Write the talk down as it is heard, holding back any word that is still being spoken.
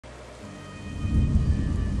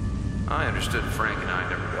I understood Frank and I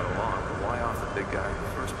never got along, but why off the big guy in the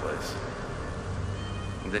first place?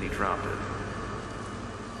 And then he dropped it.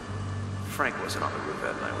 Frank wasn't on the roof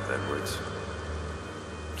that night with Edwards.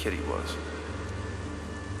 Kitty was.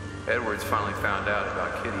 Edwards finally found out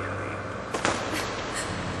about Kitty and me.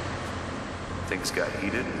 Things got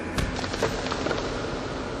heated.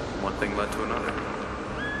 One thing led to another.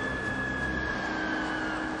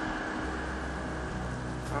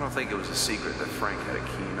 I don't think it was a secret that Frank had a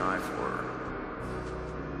keen eye for her.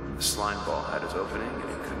 The slime ball had his opening and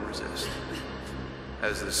he couldn't resist.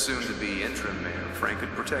 As the soon-to-be interim mayor, Frank could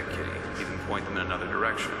protect Kitty, even point them in another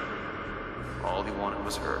direction. All he wanted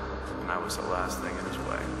was her, and I was the last thing in his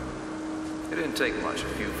way. It didn't take much, a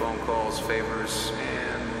few phone calls, favors,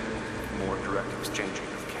 and more direct exchanging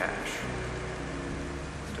of cash.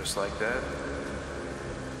 Just like that,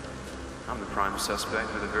 I'm the prime suspect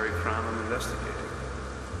for the very crime I'm investigating.